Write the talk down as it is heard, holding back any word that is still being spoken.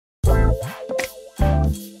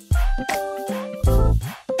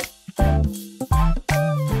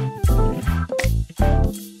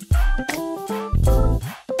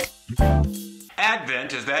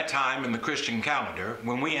time in the Christian calendar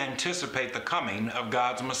when we anticipate the coming of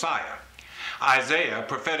God's Messiah. Isaiah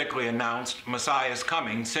prophetically announced Messiah's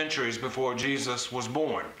coming centuries before Jesus was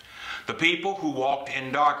born. The people who walked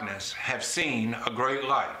in darkness have seen a great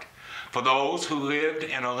light. For those who lived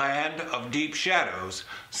in a land of deep shadows,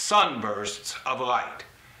 sunbursts of light.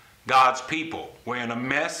 God's people were in a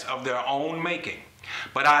mess of their own making.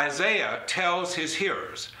 But Isaiah tells his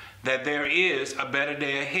hearers that there is a better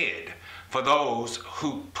day ahead for those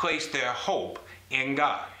who place their hope in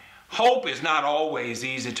God. Hope is not always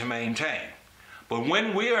easy to maintain. But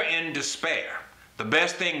when we are in despair, the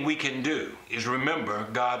best thing we can do is remember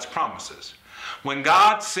God's promises. When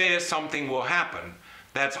God says something will happen,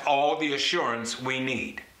 that's all the assurance we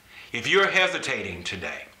need. If you're hesitating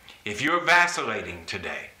today, if you're vacillating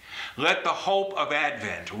today, let the hope of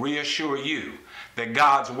Advent reassure you that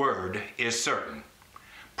God's word is certain.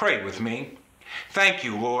 Pray with me. Thank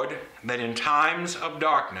you, Lord, that in times of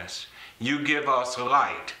darkness, you give us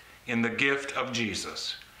light in the gift of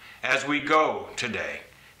Jesus. As we go today,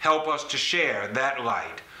 help us to share that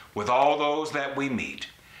light with all those that we meet.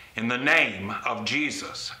 In the name of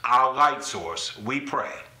Jesus, our light source, we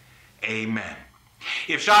pray. Amen.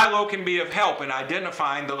 If Shiloh can be of help in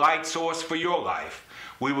identifying the light source for your life,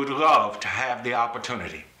 we would love to have the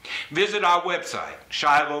opportunity. Visit our website,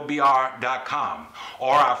 shilohbr.com,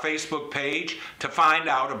 or our Facebook page to find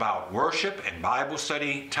out about worship and Bible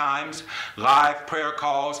study times, live prayer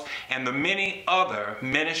calls, and the many other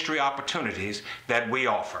ministry opportunities that we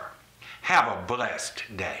offer. Have a blessed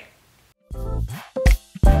day.